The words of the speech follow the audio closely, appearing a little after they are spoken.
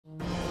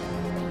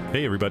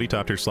Hey everybody,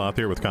 Top Tier Sloth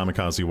here with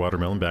Kamikaze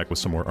Watermelon, back with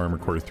some more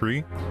Armored Core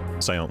 3.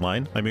 Silent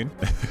Line, I mean.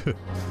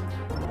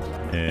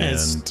 And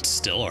it's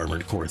still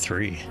Armored Core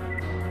 3.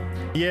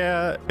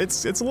 Yeah,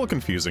 it's a little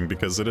confusing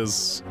because it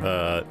is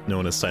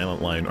known as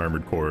Silent Line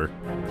Armored Core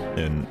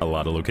in a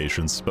lot of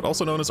locations, but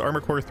also known as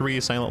Armored Core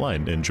 3 Silent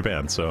Line in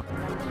Japan, so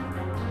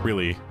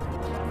really,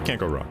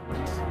 can't go wrong.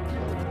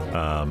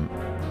 I'm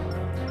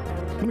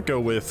gonna go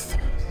with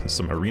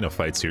some arena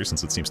fights here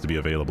since it seems to be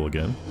available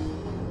again.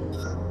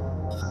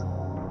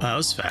 That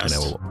was fast.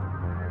 And I will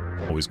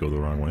always go the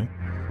wrong way.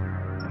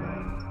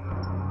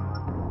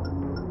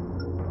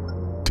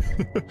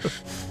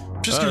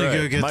 Just gonna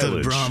go get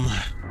mileage. the rum.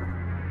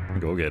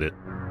 Go get it.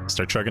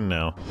 Start chugging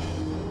now.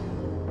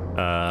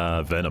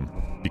 Venom.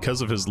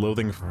 Because of his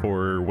loathing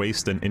for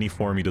waste in any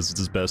form, he does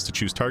his best to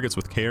choose targets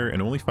with care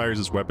and only fires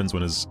his weapons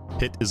when his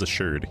hit is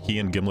assured. He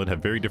and Gimlet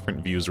have very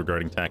different views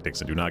regarding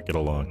tactics and do not get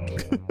along.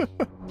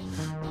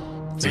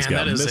 So he's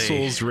got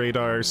missiles,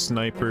 radar,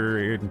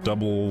 sniper,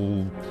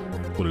 double...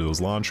 What are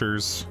those,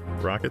 launchers?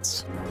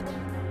 Rockets?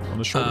 On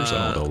the shoulders? I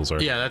don't know what those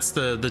are. Yeah, that's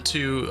the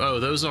two... Oh,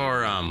 those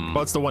are...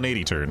 Oh, it's the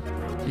 180 turn.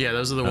 Yeah,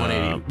 those are the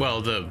 180...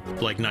 well, the,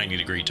 like,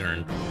 90-degree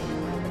turn.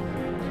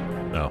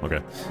 Oh,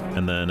 okay.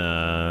 And then,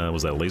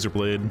 was that laser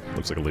blade?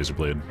 Looks like a laser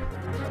blade.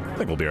 I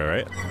think we'll be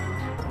alright.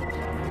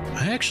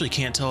 I actually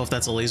can't tell if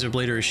that's a laser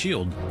blade or a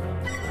shield.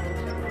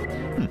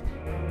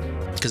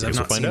 Because I've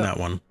not seen that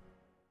one.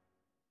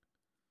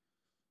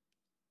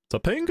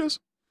 Topangas?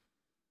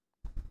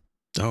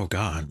 Oh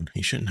god,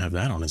 he shouldn't have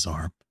that on his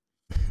arm.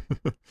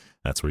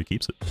 That's where he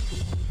keeps it.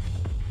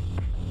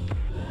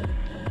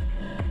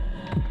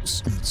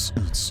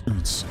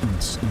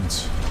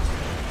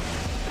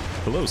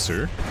 Hello,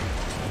 sir.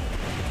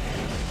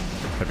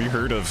 Have you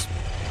heard of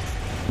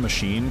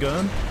machine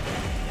gun?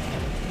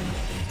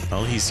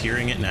 Well, he's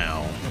hearing it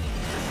now.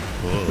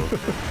 Whoa.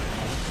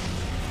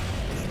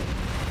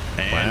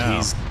 And wow.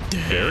 He's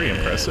dead. Very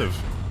impressive.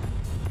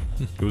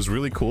 It was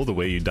really cool the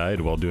way you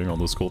died while doing all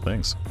those cool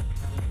things.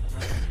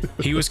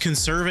 He was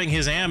conserving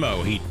his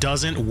ammo. He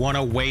doesn't want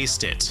to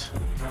waste it.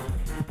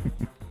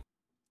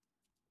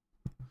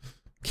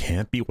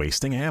 Can't be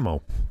wasting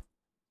ammo.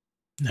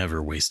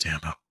 Never waste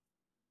ammo.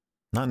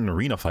 Not in an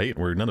arena fight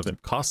where none of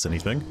it costs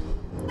anything.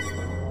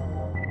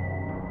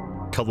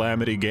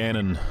 Calamity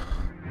Ganon.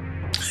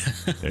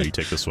 Yeah, you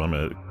take this one.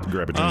 I'm gonna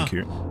grab a drink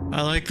here.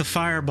 I like the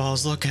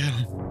fireballs. Look at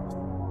them.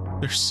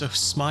 They're so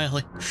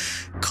smiley.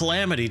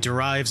 Calamity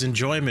derives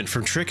enjoyment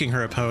from tricking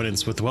her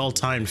opponents with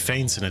well-timed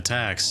feints and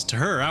attacks. To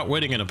her,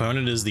 outwitting an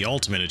opponent is the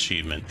ultimate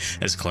achievement.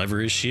 As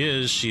clever as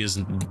she has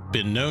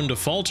been known to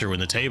falter when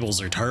the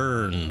tables are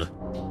turned.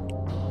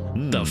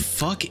 The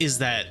fuck is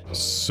that?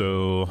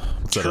 So,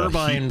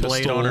 turbine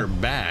blade on her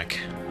back?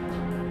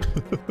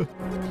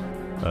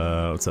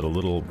 What's that, a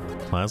little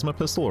plasma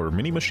pistol or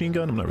mini machine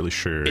gun? I'm not really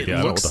sure. It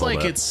looks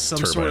like it's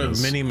some sort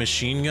of mini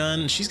machine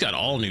gun. She's got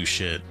all new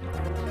shit.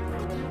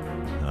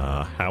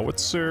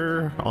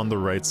 Howitzer on the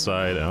right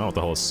side. I don't know what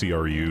the hell a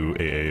CRU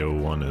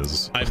AAO1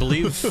 is. I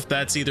believe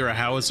that's either a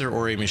howitzer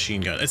or a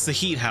machine gun. It's the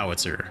heat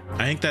howitzer.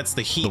 I think that's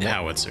the heat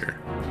howitzer.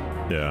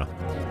 Yeah.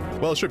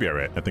 Well, it should be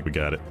alright. I think we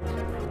got it.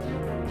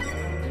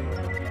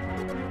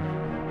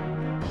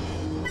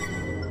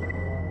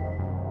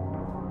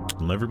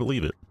 I'll never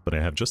believe it, but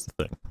I have just the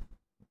thing.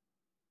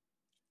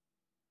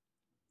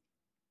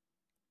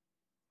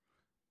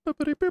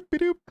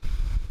 Boop-a-dee-boop-a-doop.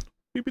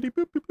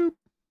 Boop-a-dee-boop-a-boop.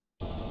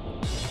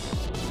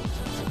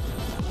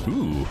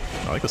 Ooh,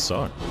 I like the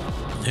song.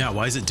 Yeah,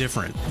 why is it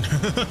different?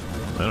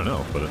 I don't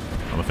know, but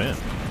I'm a fan.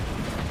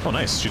 Oh,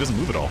 nice. She doesn't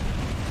move at all.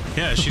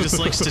 Yeah, she just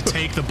likes to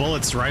take the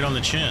bullets right on the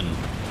chin.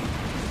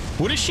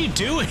 What is she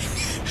doing?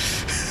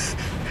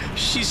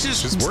 She's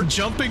just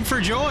jumping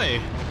for joy.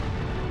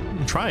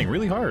 I'm trying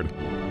really hard.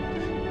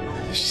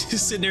 She's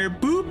just sitting there,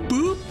 boop,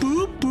 boop,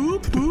 boop,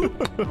 boop,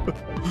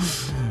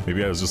 boop.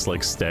 Maybe I was just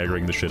like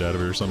staggering the shit out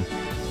of her or something.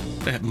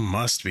 That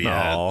must be it.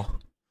 The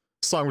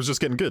song was just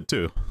getting good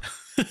too.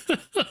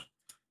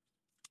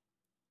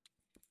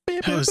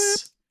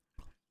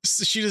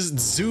 She just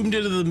zoomed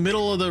into the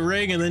middle of the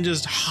ring and then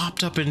just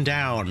hopped up and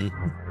down.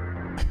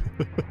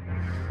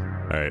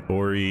 Alright,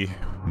 Ori,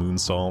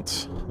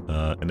 Moonsalt,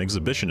 an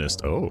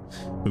exhibitionist,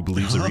 who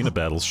believes arena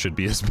battles should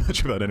be as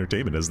much about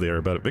entertainment as they are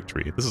about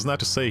victory. This is not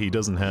to say he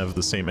doesn't have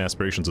the same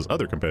aspirations as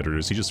other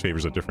competitors, he just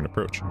favors a different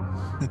approach.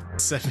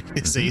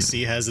 His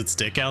AC has its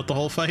dick out the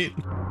whole fight?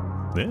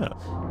 Yeah.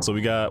 So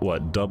we got,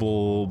 what,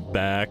 double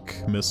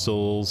back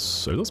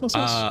missiles? Are those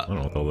missiles? I don't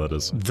know what the hell that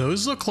is.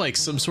 Those look like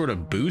some sort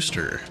of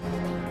booster.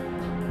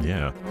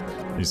 Yeah.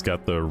 He's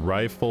got the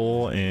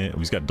rifle, and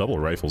he's got double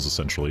rifles,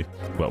 essentially.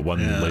 What,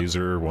 one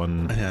laser,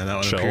 one that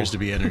one shell. Appears to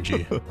be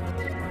energy.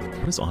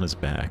 What is on his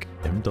back?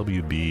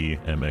 MWB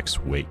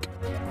MX Wake.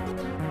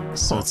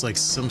 So it's like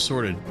some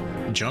sort of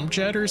jump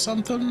jet or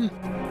something?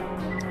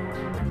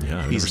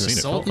 Yeah, I've never seen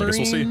it. I guess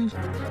we'll see.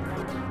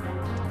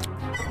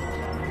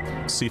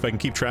 See if I can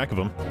keep track of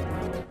him.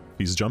 If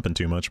he's jumping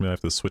too much, I'm gonna have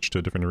to switch to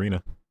a different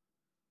arena.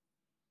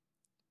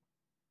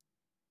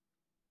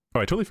 Oh,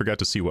 I totally forgot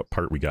to see what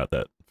part we got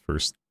that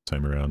first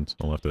time around.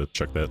 I'll have to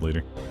check that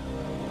later.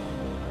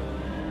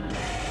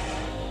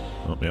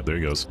 Oh, yeah, there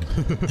he goes.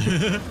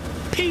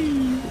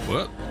 Pew!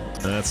 What?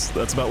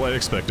 That's about what I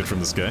expected from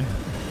this guy.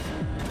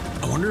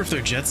 I wonder if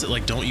they're jets that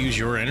like don't use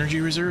your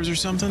energy reserves or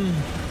something.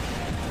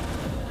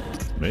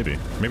 Maybe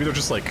they're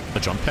just like a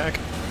jump pack.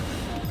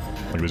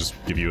 Like they just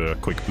give you a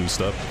quick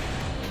boost up.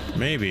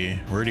 Maybe.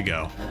 Where'd he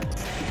go?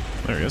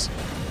 There he is.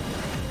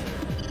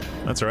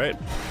 That's all right.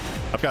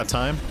 I've got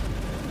time.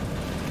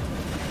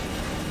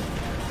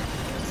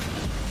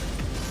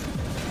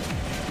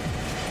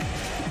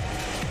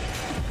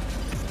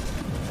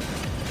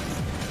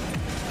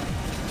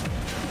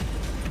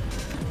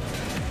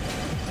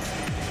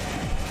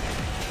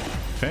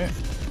 Okay.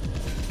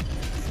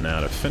 Now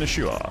to finish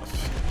you off.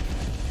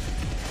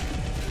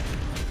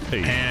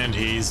 Hey. And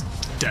he's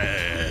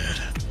dead.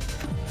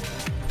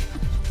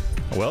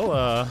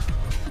 Well,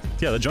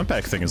 yeah, the jump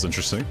pack thing is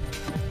interesting.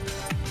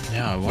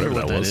 Yeah, I wonder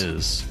what that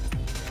is.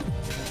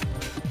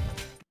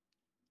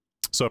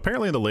 So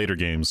apparently in the later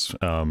games,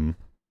 I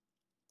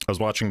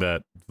was watching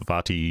that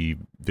Vati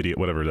video,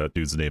 whatever that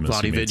dude's name is.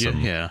 Vati video,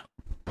 yeah.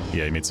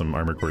 Yeah, he made some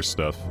Armored Core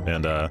stuff,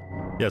 and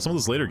yeah, some of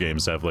those later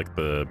games have like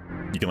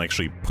you can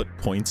actually put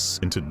points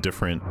into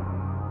different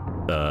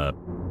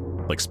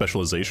like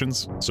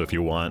specializations. So if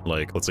you want,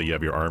 like, let's say you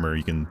have your armor,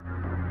 you can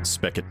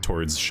spec it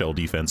towards shell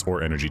defense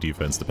or energy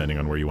defense, depending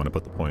on where you want to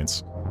put the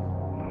points.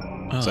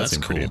 Oh, so that that's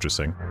seemed pretty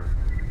interesting.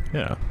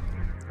 Yeah.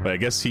 But I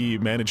guess he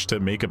managed to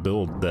make a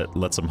build that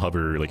lets him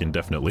hover like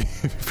indefinitely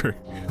for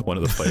one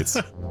of the fights.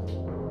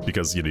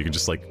 Because, you know, you can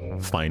just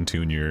like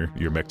fine-tune your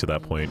mech to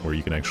that point where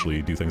you can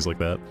actually do things like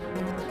that.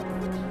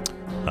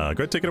 Go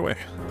ahead, take it away.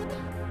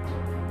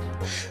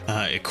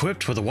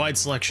 Equipped with a wide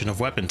selection of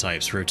weapon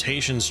types,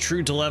 Rotation's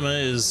true dilemma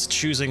is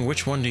choosing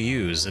which one to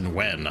use and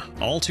when.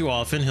 All too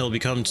often, he'll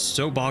become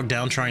so bogged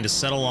down trying to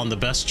settle on the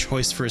best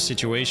choice for a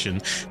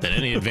situation that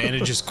any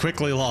advantage is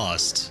quickly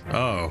lost.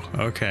 Oh,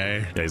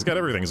 okay. Yeah, he's got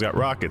everything. He's got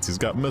rockets, he's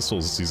got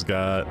missiles, he's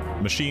got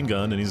machine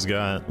gun, and he's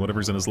got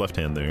whatever's in his left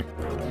hand there.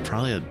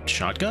 Probably a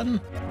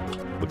shotgun?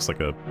 Looks like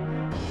a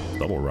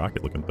double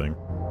rocket looking thing.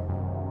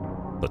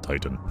 The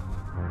Titan.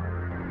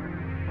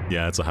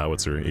 Yeah, it's a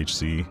howitzer,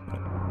 HC.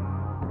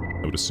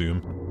 I would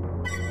assume.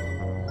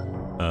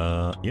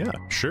 Yeah,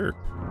 sure.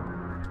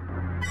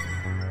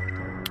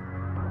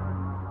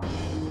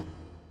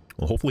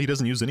 Well, hopefully he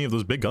doesn't use any of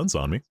those big guns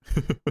on me.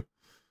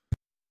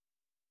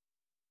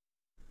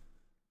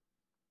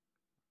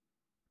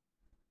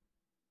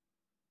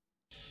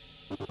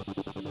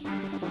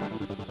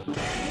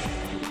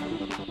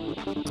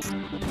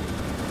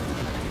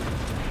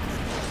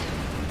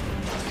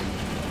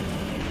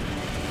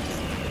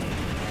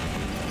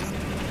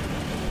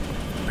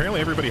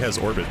 Apparently everybody has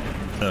orbit,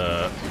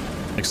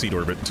 exceed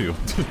orbit too.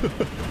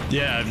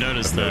 Yeah, I've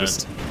noticed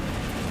that.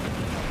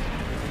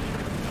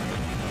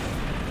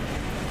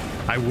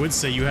 I would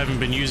say you haven't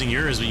been using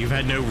yours, but you've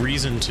had no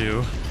reason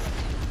to.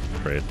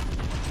 Right.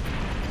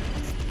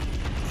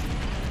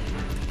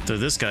 So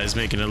this guy's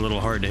making it a little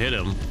hard to hit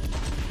him.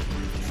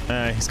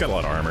 He's got a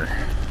lot of armor,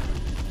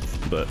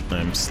 but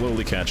I'm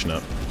slowly catching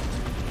up.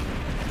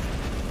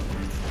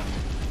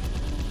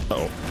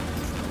 Uh-oh.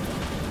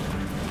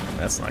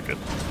 That's not good.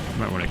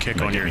 Might want to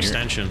kick on your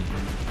extension.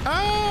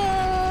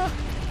 Ah!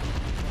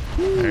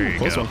 There you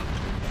Close go. One.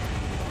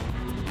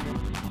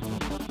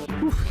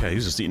 Whew, yeah,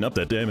 he's just eating up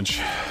that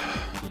damage.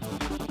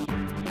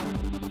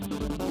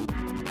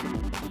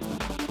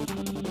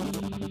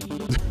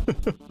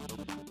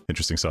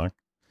 Interesting song.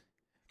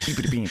 So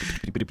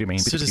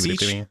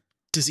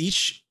does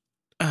each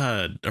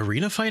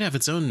arena fight have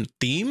its own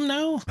theme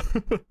now?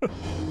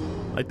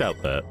 I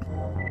doubt that.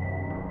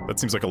 That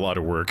seems like a lot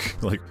of work.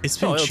 Like, it's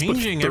been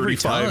changing every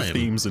time. 35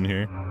 themes in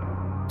here.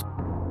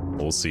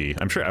 We'll see.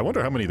 I'm sure. I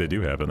wonder how many they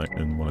do have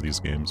in one of these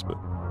games. But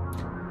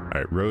all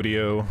right,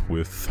 rodeo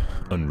with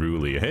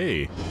unruly.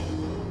 Hey,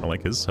 I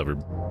like his hover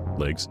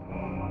legs.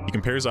 He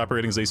compares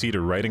operating his AC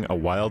to riding a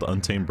wild,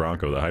 untamed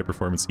bronco. The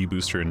high-performance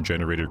E-booster and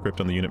generator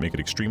equipped on the unit make it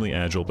extremely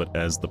agile, but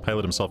as the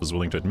pilot himself is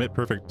willing to admit,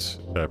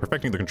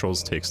 perfecting the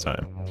controls takes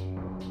time.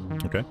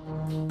 Okay.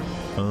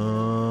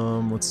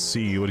 Let's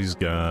see what he's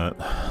got.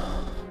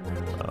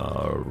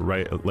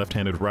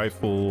 Left-handed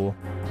rifle,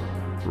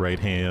 right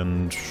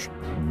hand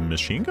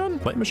machine gun,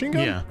 light machine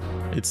gun. Yeah,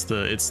 it's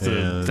the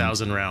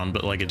 1,000 round,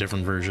 but like a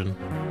different version.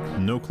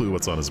 No clue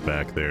what's on his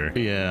back there.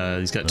 Yeah,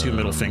 he's got two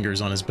middle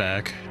fingers on his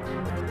back.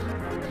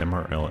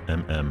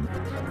 MRLMM.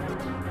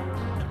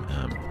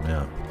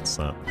 Yeah, it's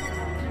not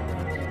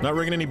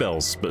ringing any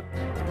bells, but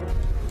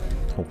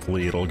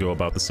hopefully it'll go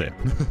about the same.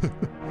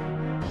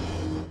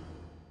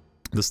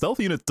 The stealth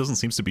unit doesn't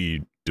seem to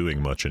be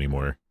doing much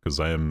anymore because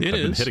I've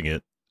been hitting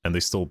it and they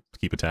still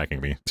keep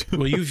attacking me.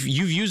 Well, you've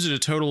used it a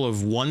total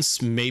of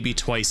once, maybe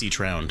twice each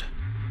round.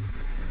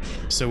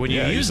 So when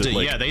you used it,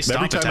 like, yeah, they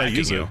stop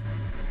attacking you.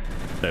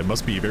 It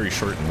must be very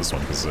short in this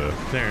one because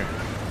there.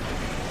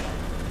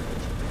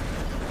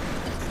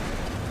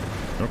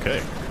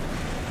 Okay.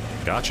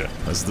 Gotcha.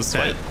 As this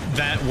fight.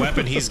 That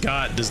weapon he's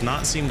got does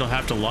not seem to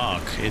have to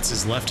lock. It's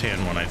his left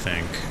hand one, I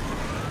think.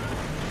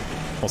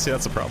 Well, see,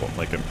 that's the problem.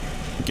 Like, I'm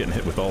getting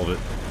hit with all of it.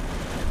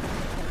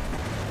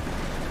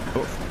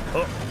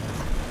 Oh.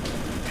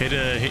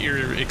 Hit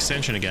your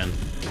extension again.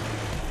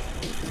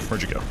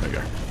 Where'd you go? There you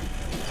go.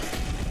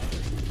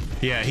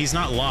 Yeah, he's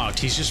not locked.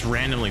 He's just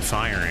randomly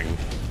firing.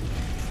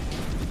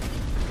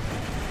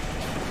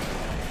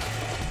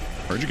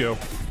 Where'd you go?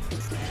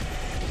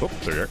 Oh,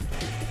 there you are.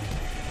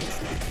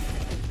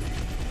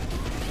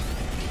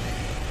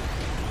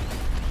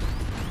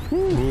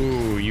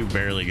 Ooh, you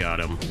barely got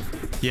him.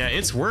 Yeah,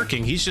 it's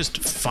working. He's just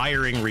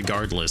firing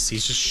regardless.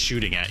 He's just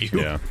shooting at you.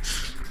 Yeah.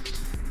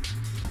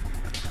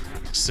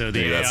 So the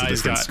Maybe that's the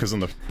AI's difference, got... because in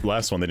the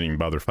last one, they didn't even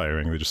bother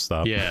firing. They just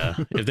stopped. Yeah,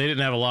 if they didn't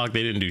have a lock,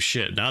 they didn't do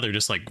shit. Now they're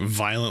just, like,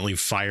 violently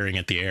firing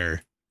at the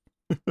air.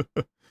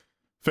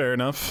 Fair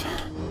enough.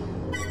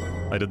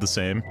 I did the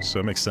same,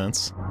 so it makes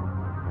sense.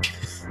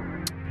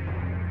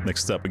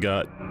 Next up, we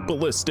got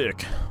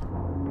Ballistic.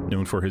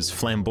 Known for his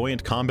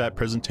flamboyant combat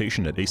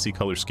presentation at AC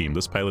Color Scheme,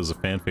 this pilot is a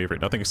fan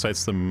favorite. Nothing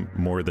excites them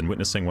more than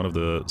witnessing one of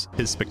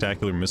his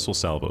spectacular missile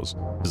salvos.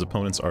 His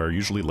opponents are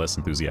usually less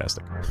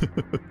enthusiastic.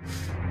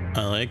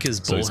 I like his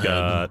bullhead. So he's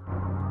got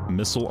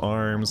missile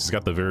arms. He's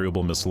got the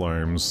variable missile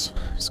arms.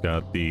 He's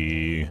got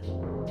the...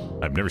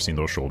 I've never seen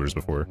those shoulders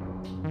before.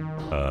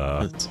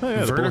 Yeah,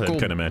 the bullhead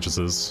kind of matches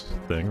his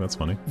thing. That's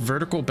funny.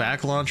 Vertical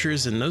back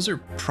launchers, and those are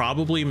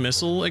probably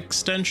missile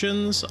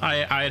extensions.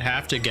 I'd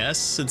have to guess,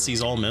 since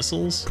he's all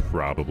missiles.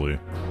 Probably.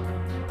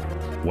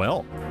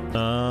 Well,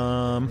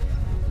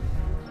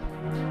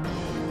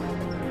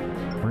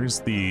 where's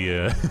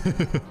the?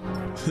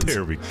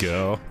 There we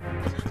go.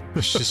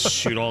 Just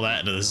shoot all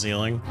that into the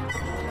ceiling.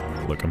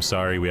 Look, I'm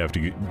sorry we have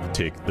to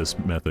take this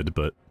method,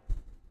 but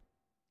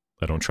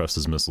I don't trust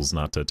his missiles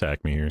not to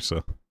attack me here,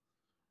 so.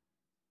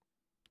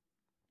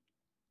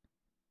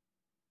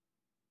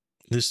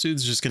 This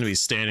dude's just gonna be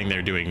standing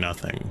there doing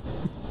nothing,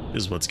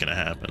 is what's gonna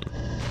happen.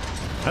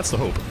 That's the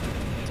hope.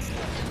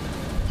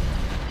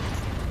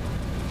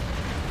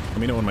 Let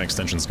me know when my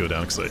extensions go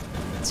down, because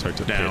it's hard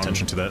to pay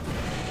attention to that.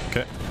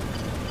 Okay.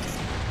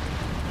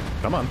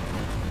 Come on.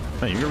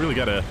 Man, you really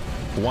gotta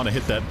want to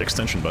hit that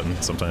extension button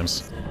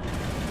sometimes.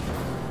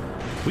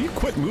 Will you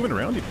quit moving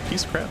around, you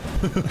piece of crap?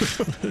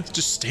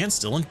 Just stand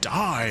still and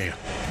die.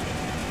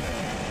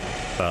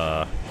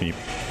 Can you...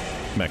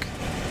 Mech.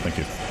 Thank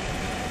you.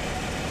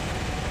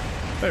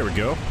 There we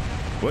go.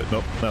 What?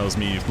 Nope, that was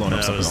me blowing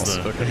up something else.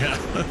 Okay. Yeah.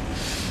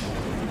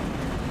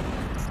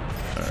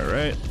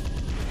 Alright.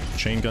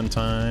 Chain gun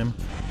time.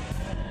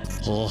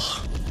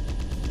 Oh.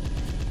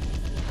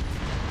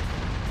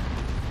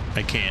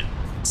 I can't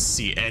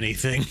see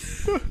anything.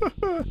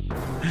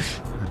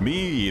 Me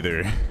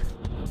either.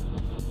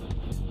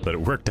 But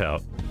it worked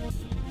out.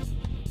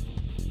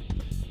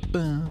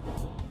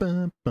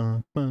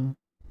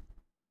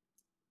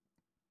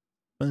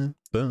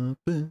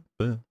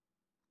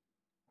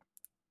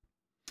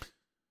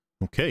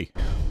 Okay.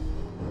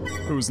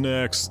 Who's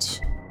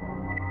next?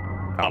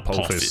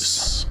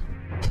 Apophis.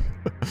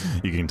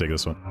 You can take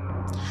this one.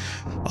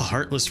 A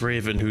heartless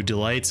raven who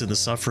delights in the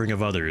suffering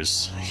of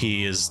others.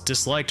 He is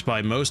disliked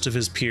by most of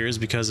his peers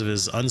because of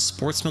his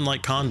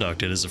unsportsmanlike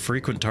conduct and is a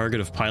frequent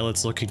target of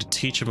pilots looking to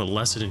teach him a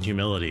lesson in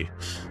humility.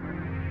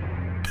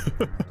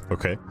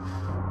 Okay.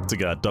 It's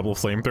got double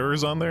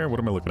flamethrowers on there? What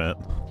am I looking at?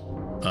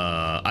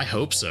 I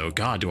hope so.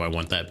 God, do I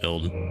want that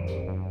build.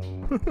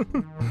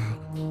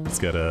 It's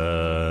got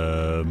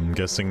a, I'm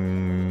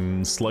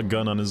guessing, slug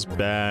gun on his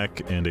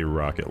back and a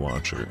rocket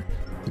launcher.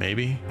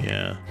 Maybe?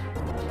 Yeah.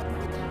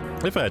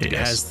 If I had to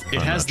guess.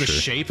 It has the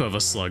shape of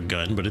a slug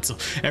gun, but it's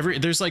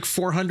there's like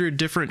 400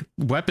 different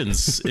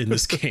weapons in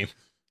this game.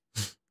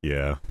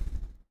 Yeah.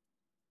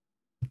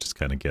 Just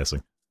kind of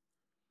guessing.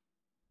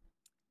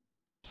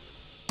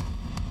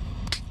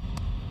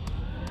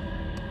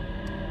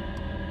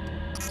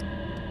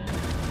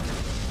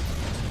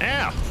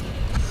 Ow!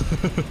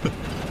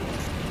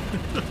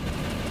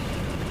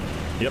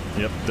 Yep,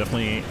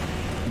 definitely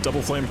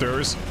double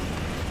flamethrowers.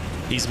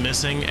 He's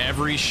missing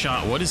every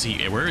shot. What is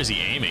he? Where is he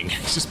aiming?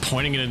 He's just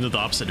pointing it into the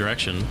opposite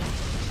direction.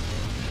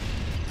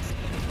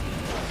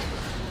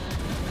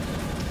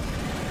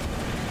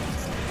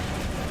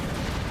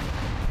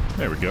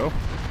 There we go.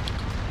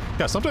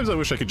 Yeah, sometimes I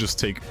wish I could just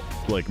take,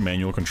 like,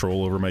 manual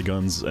control over my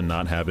guns and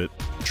not have it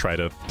try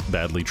to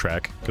badly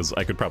track, because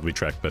I could probably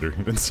track better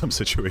in some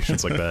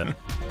situations like that.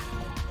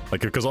 Like,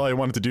 because all I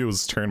wanted to do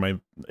was turn my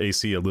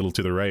AC a little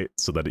to the right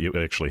so that it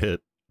actually hit,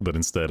 but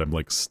instead I'm,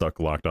 like, stuck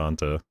locked on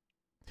to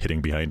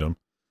hitting behind him.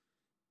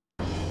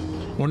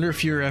 Wonder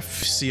if your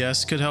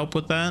FCS could help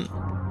with that,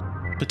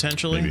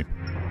 potentially? Maybe.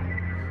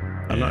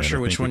 I'm not sure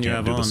which one you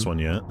have on. This one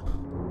yet.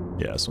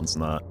 Yeah, this one's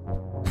not.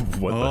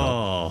 What the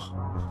hell?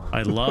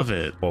 I love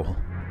it. Well,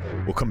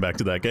 we'll come back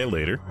to that guy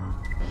later.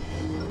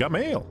 Got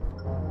mail.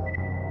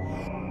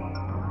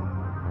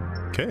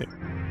 Okay.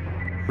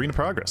 Arena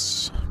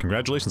progress.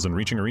 Congratulations on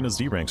reaching Arena's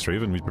D rank,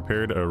 Straven. We've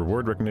prepared a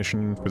reward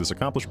recognition for this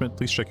accomplishment.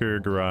 Please check your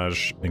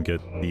garage and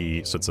get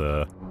the... So it's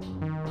a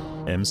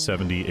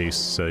M70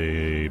 Ace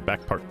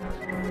back part.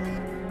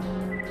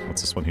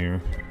 What's this one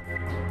here?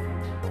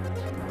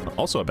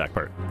 Also a back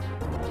part.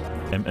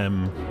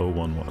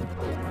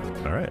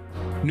 MM011. All right.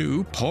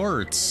 New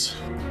parts.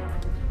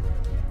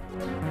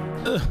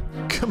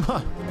 Come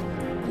on.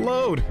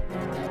 Load.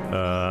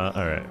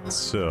 All right.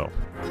 So,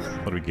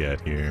 what do we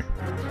get here?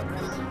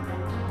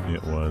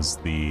 It was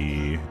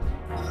the...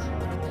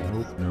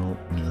 Nope, nope,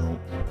 nope.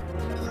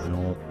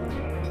 Nope.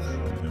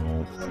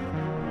 Nope.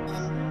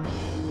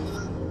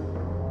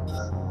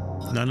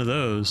 None of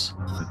those.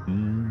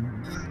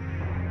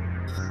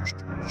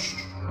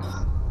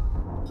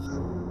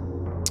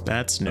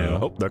 That's new.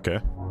 Oh, okay.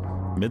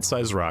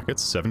 Mid-sized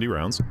rockets, 70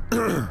 rounds.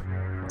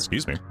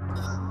 Excuse me.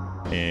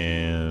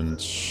 And...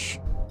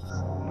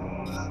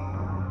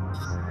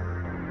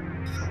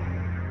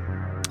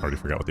 already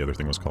forgot what the other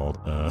thing was called.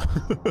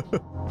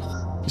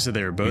 You said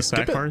they were both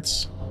back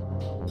parts?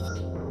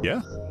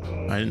 Yeah.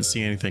 I didn't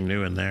see anything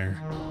new in there.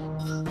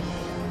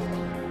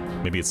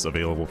 Maybe it's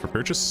available for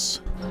purchase.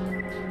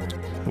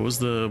 What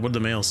did the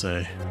mail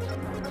say?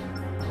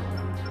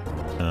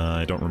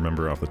 I don't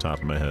remember off the top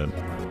of my head.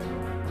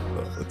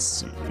 But let's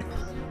see.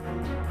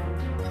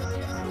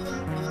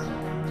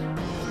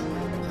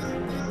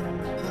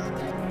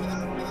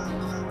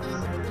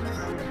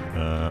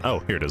 Oh,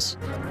 here it is.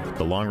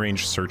 The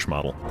long-range search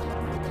model.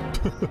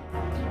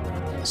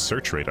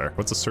 Search radar.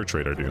 What's a search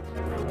radar do?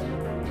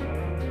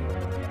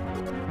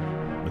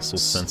 Missile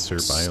sensor,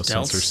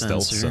 biosensor,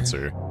 stealth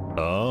sensor.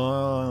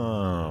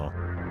 Oh.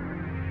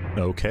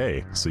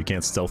 Okay, so you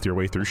can't stealth your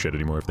way through shit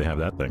anymore if they have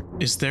that thing.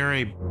 Is there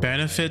a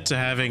benefit to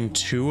having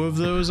 2 of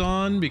those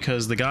on?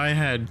 Because the guy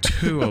had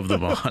 2 of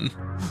them on.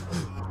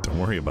 Don't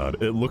worry about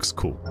it. It looks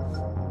cool.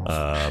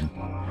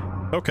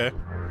 Okay.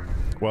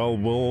 Well,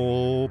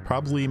 we'll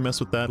probably mess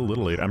with that a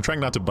little later. I'm trying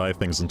not to buy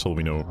things until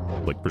we know,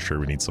 like, for sure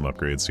we need some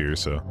upgrades here,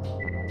 so...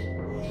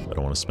 I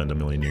don't want to spend a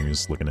million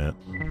years looking at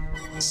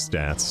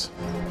stats.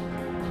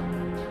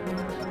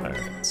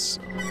 Alright,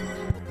 so...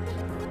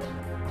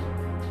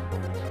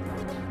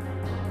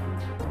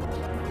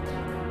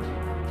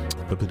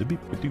 We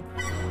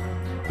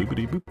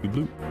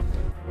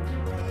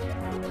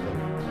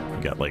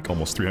got, like,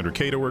 almost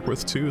 300k to work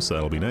with, too, so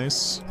that'll be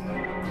nice.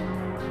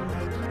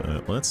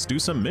 Let's do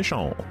some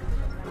mission.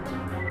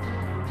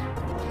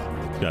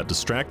 Got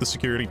distract the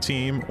security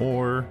team,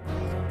 or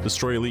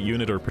destroy elite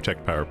unit, or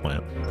protect power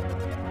plant.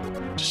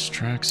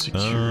 Distract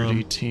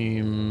security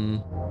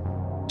team.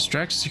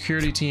 Distract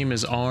security team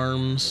is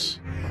arms.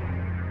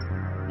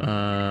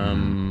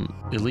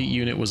 Elite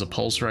unit was a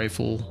pulse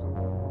rifle.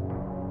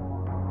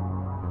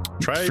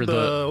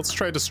 Let's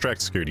try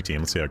distract security team.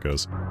 Let's see how it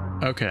goes.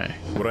 Okay.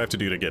 What do I have to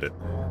do to get it?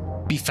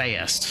 Be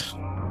fast.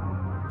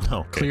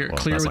 Okay.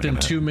 Clear within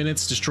 2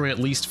 minutes, destroy at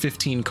least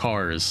 15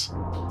 cars.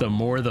 The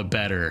more the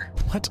better.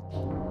 What?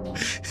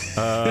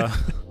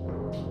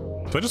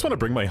 Do I just want to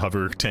bring my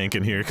hover tank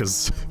in here?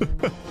 Because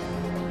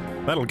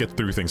that'll get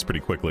through things pretty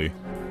quickly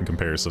in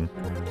comparison.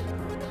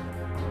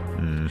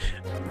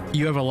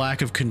 You have a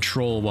lack of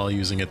control while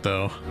using it,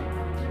 though.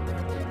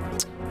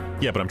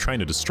 Yeah, but I'm trying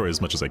to destroy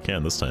as much as I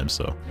can this time,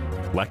 so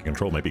lack of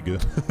control might be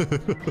good.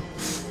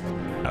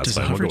 Does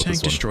a hover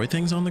tank destroy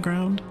things on the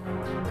ground?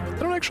 I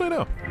don't actually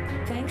know.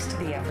 Thanks to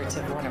the efforts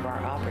of one of our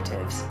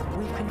operatives,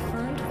 we've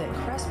confirmed that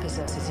Crest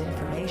possesses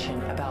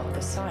information about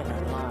the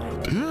silent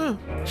line. We're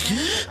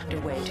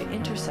underway to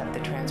intercept the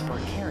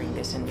transport carrying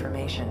this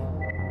information.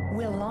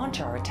 We'll launch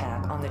our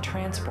attack on the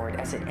transport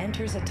as it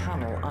enters a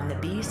tunnel on the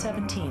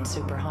B-17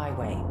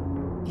 superhighway.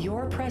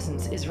 Your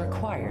presence is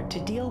required to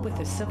deal with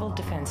the civil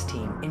defense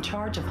team in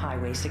charge of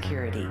highway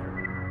security.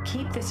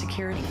 Keep the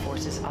security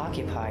forces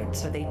occupied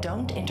so they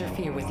don't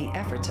interfere with the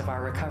efforts of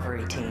our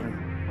recovery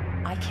team.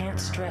 I can't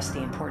stress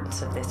the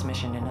importance of this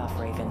mission enough,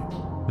 Raven.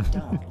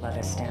 Don't let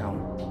us down.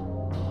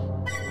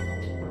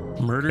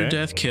 Murder,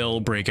 death, kill,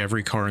 break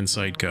every car in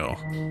sight, go.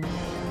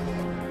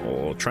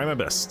 I'll try my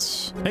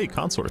best. Hey,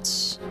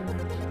 consorts.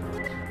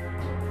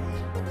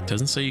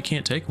 Doesn't say you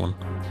can't take one.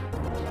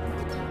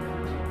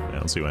 I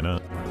don't see why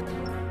not.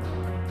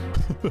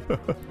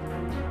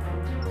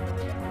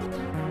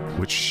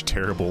 Which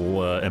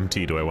terrible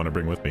MT do I want to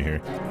bring with me here?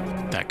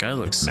 That guy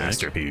looks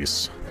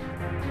masterpiece.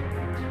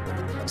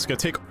 He's gonna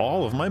take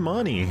all of my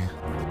money.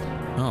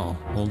 Oh,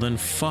 well then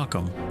fuck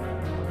him.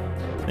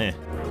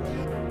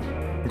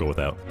 I'll go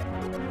without.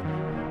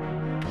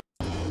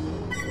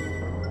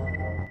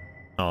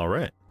 All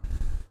right.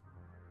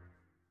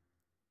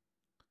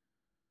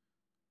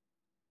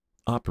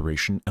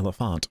 Operation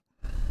Elephant.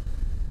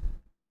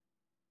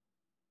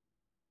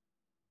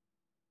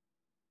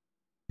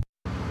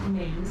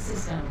 Main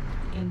system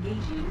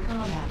engaging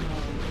combat mode.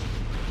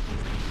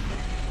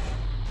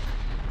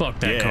 Fuck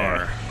that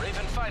car.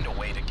 Raven, find a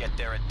way to get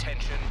their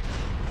attention.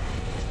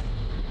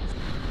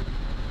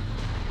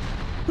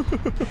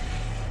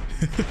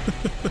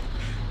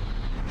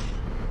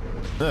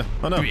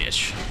 Oh no.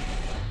 Bitch.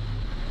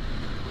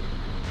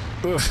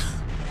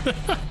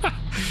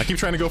 I keep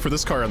trying to go for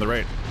this car on the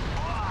right.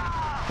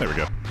 There we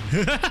go.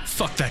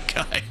 Fuck that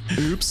guy.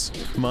 Oops,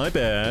 my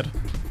bad.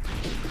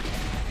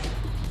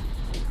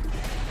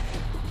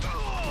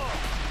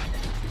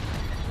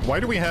 Why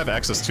do we have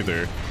access to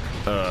their,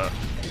 what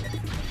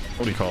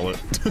do you call it?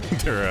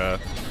 Their,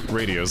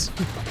 radios.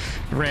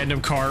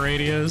 Random car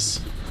radios.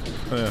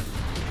 Let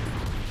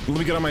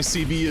me get on my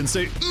CB and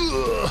say,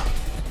 ugh.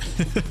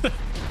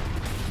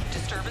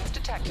 Disturbance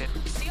detected.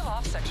 Seal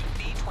off section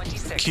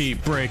B26.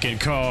 Keep breaking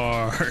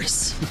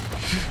cars.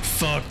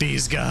 Fuck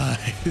these guys.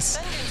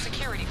 Send in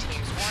security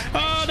teams.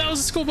 Oh, that was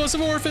a school bus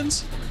of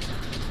orphans.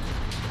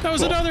 That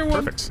was Cool. another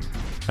one. Perfect.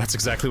 That's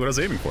exactly what I was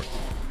aiming for.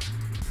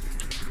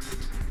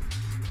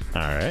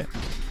 All right.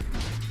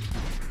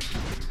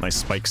 Nice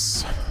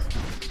spikes.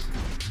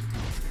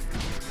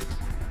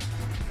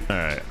 All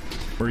right.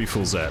 Where are you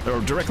fools at? Oh,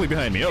 directly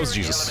behind me. Oh,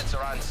 Jesus. Elements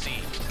are on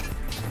scene.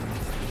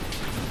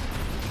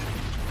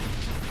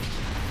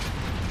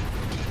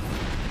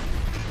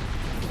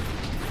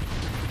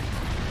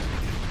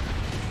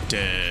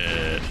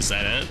 Dead. Is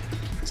that it?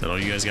 Is that all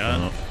you guys got?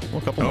 Well,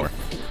 a couple more.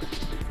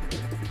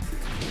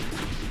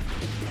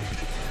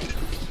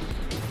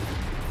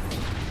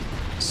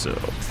 So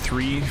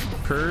 3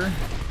 per.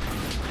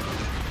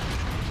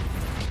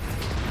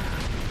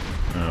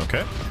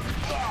 Okay.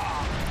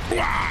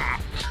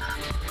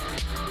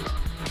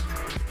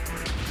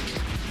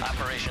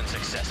 Operation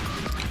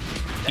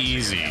successful.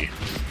 Easy.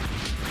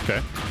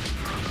 Okay.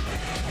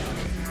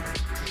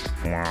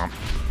 Womp.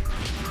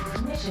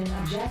 Mission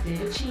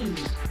objective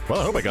achieved. Well,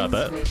 I hope I got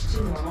that. Switch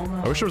to normal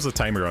mode. I wish there was a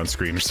timer on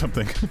screen or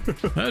something.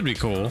 That'd be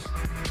cool.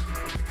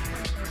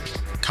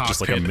 Cockpit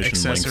Just like a mission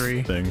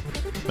accessory. length thing.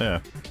 Yeah.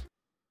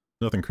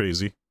 Nothing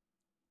crazy.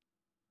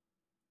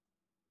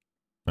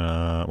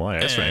 Well, I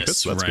S-rank it,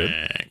 so that's good.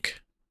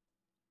 S-rank.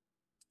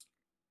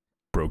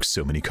 Broke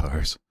so many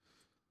cars.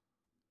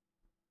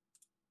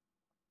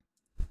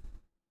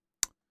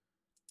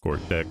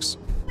 Cortex.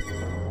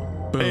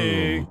 Boom.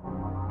 Hey.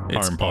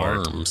 It's Arm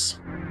part. arms.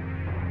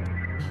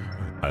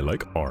 I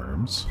like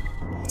arms.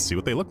 Let's see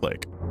what they look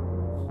like.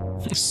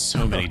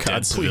 So many God,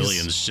 dead please.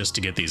 civilians just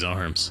to get these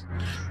arms.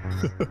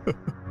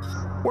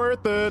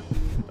 Worth it.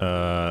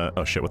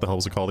 Oh shit, what the hell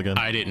was it called again?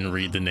 I didn't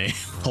read the name.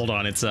 Hold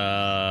on, it's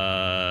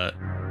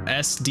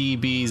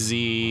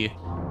SDBZ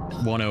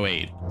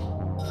 108.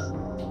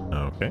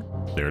 Okay,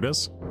 there it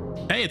is.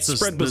 Hey, it's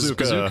Spread the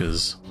bazooka.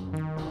 bazookas.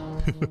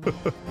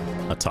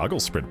 A toggle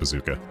spread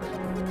bazooka.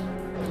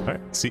 Alright,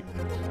 see.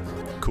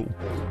 Cool.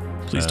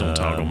 Please don't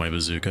toggle my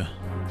bazooka.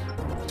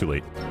 Too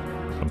late.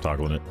 I'm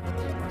toggling it.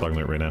 Toggling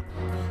it right now.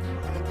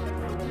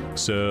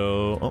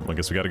 So, oh, I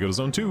guess we gotta go to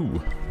zone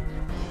 2.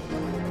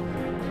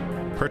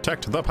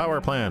 Protect the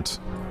power plant.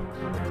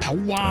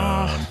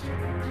 Power.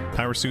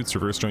 Power suits,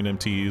 reverse joint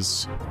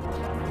MTs.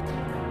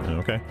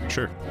 Okay,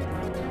 sure.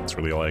 That's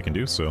really all I can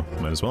do, so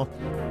might as well.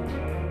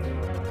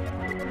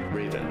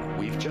 Raven,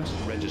 we've just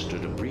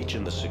registered a breach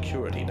in the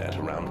security net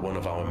around one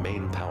of our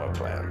main power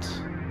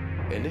plants.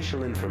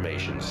 Initial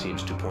information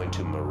seems to point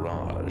to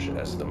Mirage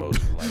as the most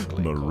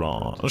likely.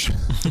 Mirage.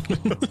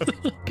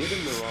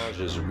 Given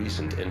Mirage's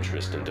recent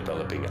interest in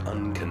developing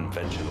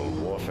unconventional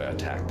warfare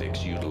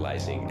tactics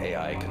utilizing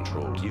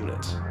AI-controlled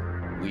units,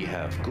 we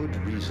have good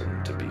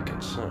reason to be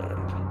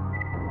concerned.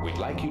 We'd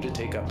like you to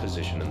take up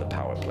position in the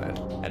power plant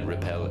and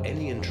repel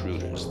any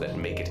intruders that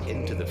make it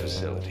into the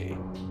facility.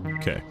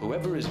 Okay.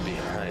 Whoever is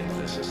behind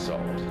this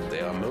assault,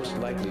 they are most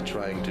likely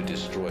trying to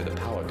destroy the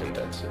power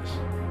condensers.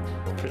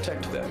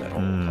 Protect them at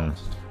all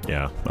costs.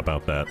 Yeah,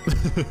 about that.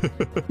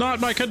 Not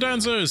my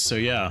condensers! So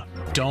yeah,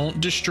 don't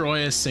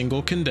destroy a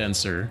single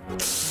condenser.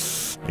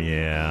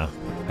 Yeah,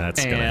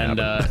 that's And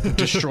gonna happen.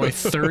 destroy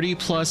 30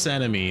 plus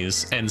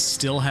enemies and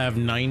still have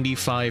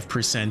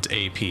 95%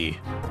 AP.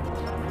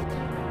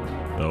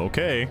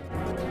 Okay.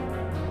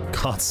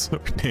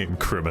 Consort name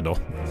criminal.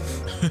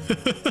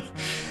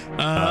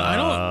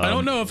 I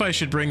don't know if I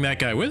should bring that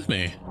guy with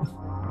me.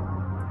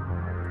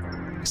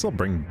 I still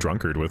bring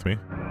Drunkard with me.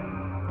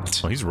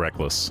 Well, he's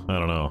reckless. I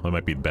don't know. That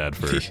might be bad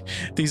for.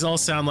 These all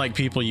sound like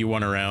people you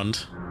want around.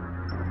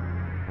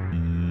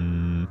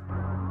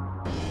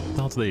 What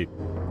the hell do they?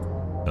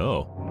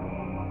 Oh.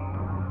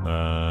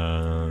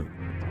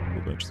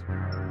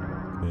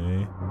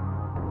 Okay.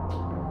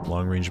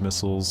 Long range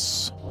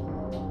missiles.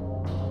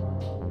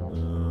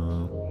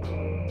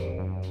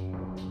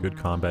 Good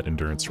combat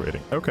endurance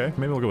rating. Okay,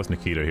 maybe we'll go with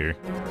Nikita here.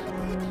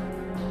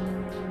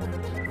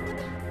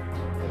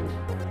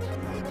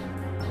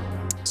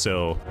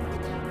 So,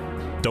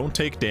 don't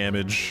take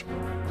damage.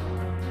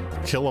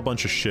 Kill a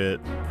bunch of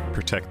shit.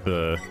 Protect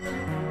the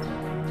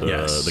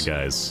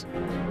guys.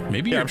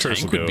 Maybe Yeah, your I'm sure this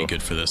tank will would be go.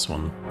 good for this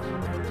one.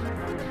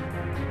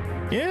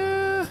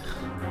 Yeah.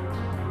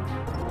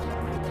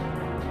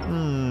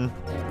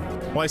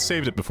 Well, I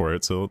saved it before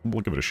it, so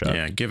we'll give it a shot.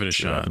 Yeah, give it a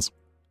See what shot. happens.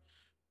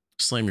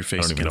 Slam your I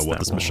face don't even against know what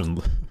that this wall.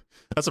 mission.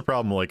 That's a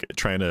problem, like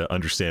trying to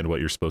understand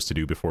what you're supposed to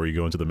do before you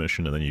go into the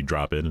mission, and then you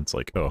drop in. And it's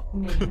like, oh,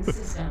 Main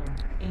system.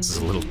 this is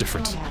a little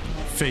different. Combat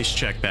mode. Face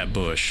check that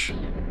bush.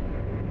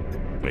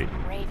 Wait,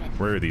 Raven,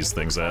 where are these it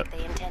things looks at?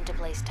 like they intend to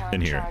place time In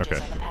here, charges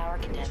okay. on the power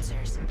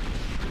condensers.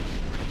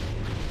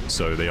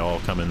 So they all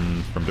come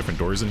in from different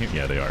doors in here?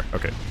 Yeah, they are.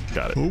 Okay,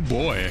 got it. Oh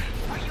boy.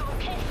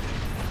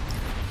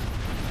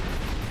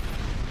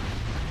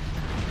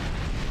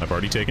 I've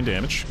already taken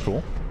damage.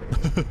 Cool.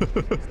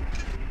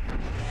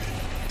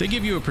 They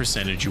give you a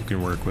percentage you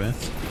can work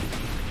with.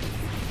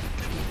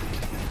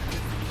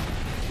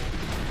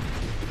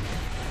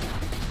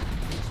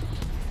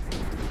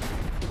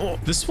 Oh,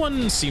 this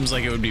one seems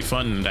like it would be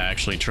fun to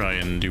actually try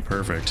and do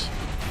perfect.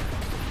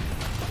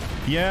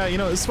 Yeah, you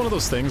know, it's one of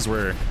those things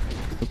where,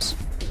 oops,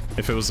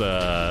 if it was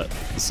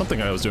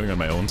something I was doing on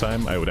my own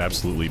time, I would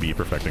absolutely be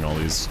perfecting all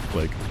these,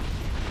 like,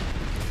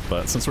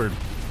 but since we're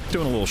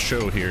doing a little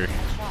show here,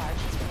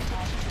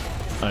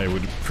 I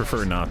would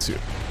prefer not to.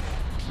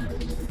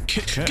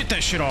 Get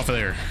that shit off of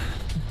there.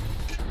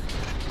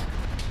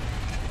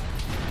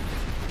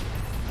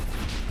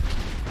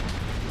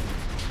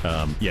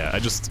 Yeah, I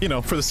just, you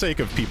know, for the sake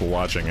of people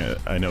watching it,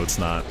 I know it's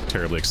not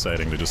terribly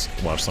exciting to just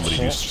watch somebody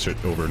do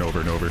shit over and over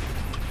and over.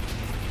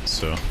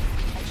 So. A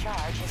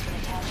charge has been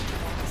attached to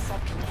one of the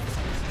subcondensers.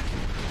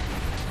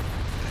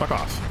 Fuck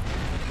off.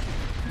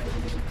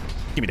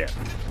 Give me that.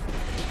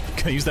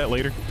 Can I use that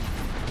later?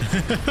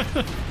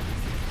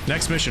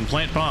 Next mission,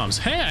 plant bombs.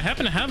 Hey, I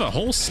happen to have a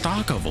whole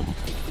stock of them.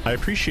 I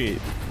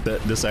appreciate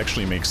that this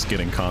actually makes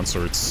getting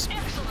consorts,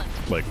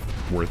 like,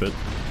 worth it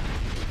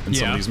in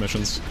some of these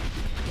missions.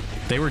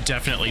 They were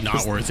definitely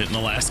not worth it in the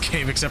last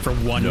game, except for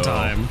one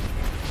time.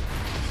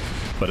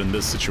 But in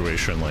this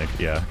situation, like,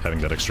 yeah, having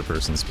that extra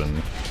person's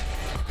been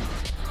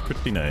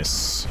pretty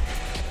nice.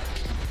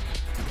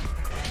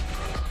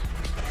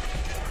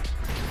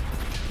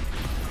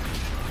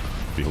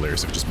 It'd be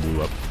hilarious if it just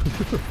blew up.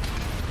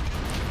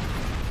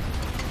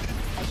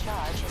 A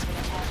charge has been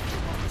attached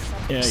to one of the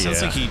subcondensers. Yeah,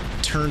 Sounds like he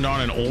turned on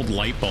an old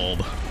light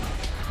bulb.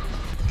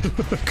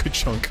 Good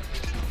chunk.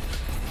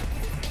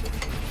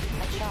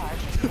 A charge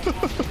has been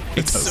attached to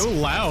It's so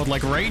loud,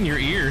 like right in your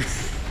ear.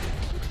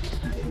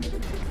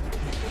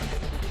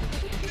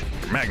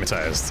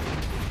 Magnetized.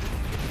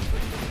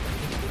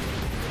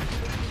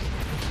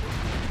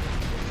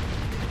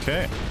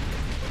 Okay.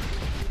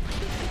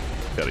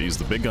 Gotta use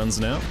the big guns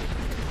now.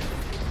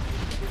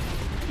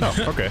 Oh,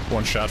 okay.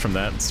 One shot from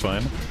that, it's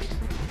fine.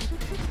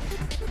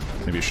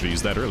 Maybe I should have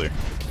used that earlier.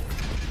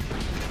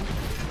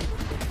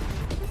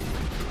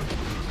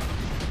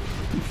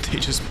 They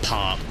just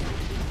pop.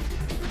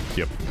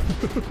 Yep.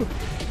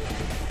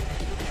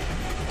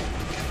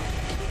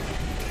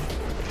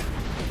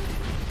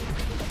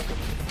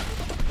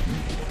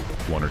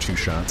 One or two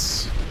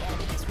shots. the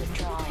enemy's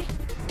withdrawing.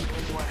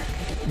 Good work.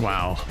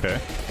 Wow. Okay.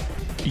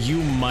 You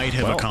might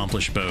have Well,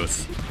 accomplished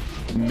both.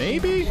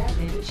 Maybe?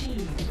 Objective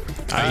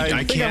achieved. I think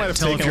I can't might have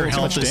tell if taken your a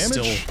little health too much is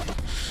damage. still...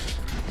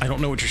 I don't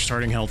know what your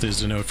starting health is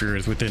to know if you're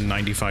within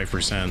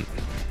 95%. It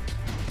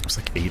was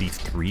like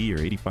 83 or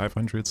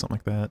 8,500, something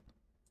like that.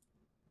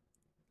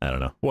 I don't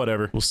know.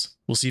 Whatever.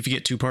 We'll see if you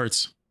get 2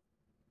 parts.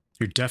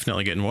 You're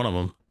definitely getting one of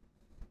them.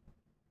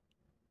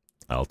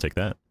 I'll take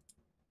that.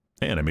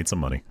 And I made some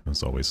money,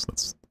 as always.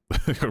 That's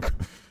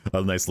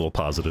a nice little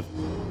positive.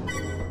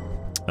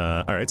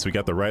 Alright, so we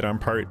got the right arm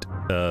part,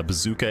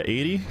 bazooka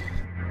 80. Yeah,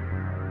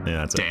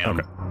 that's it. Damn.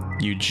 Okay.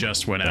 You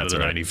just went out of That's the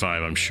all right.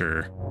 95, I'm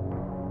sure.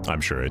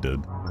 I'm sure I did.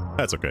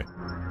 That's okay.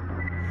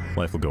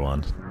 Life will go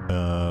on.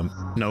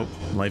 Nope,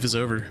 life is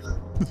over.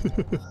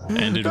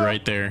 Ended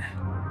right there.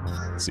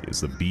 Let's see,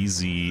 it's the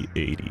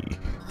BZ-80.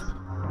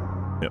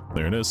 Yep,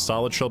 there it is.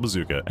 Solid shell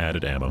bazooka,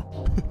 added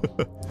ammo.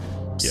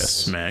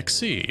 Yes.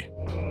 Smaxy.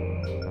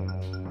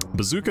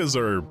 Bazookas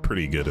are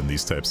pretty good in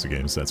these types of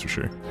games, that's for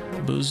sure.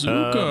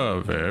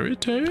 Bazooka, very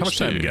tasty. How much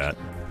time you got?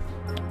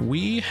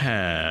 We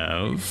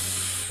have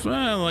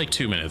like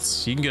 2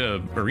 minutes. You can get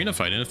a arena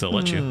fight in if they'll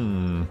let you.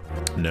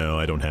 No,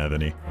 I don't have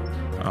any.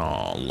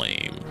 Oh,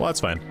 lame. Well,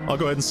 that's fine. I'll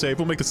go ahead and save.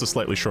 We'll make this a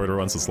slightly shorter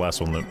one since the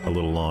last one a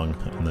little long,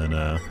 and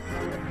then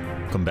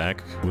come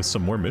back with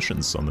some more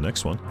missions on the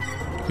next one.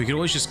 We could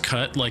always just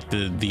cut like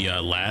the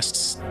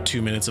last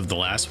 2 minutes of the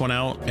last one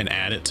out and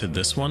add it to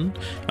this one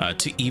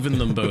to even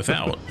them both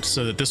out,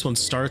 so that this one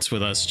starts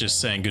with us just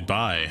saying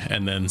goodbye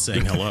and then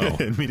saying hello.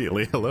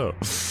 Immediately, hello.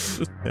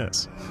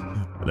 Yes.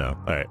 No.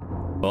 All right.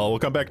 Well, we'll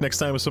come back next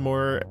time with some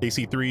more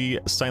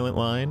AC3 Silent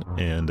Line,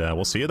 and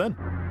we'll see you then.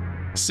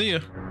 See ya.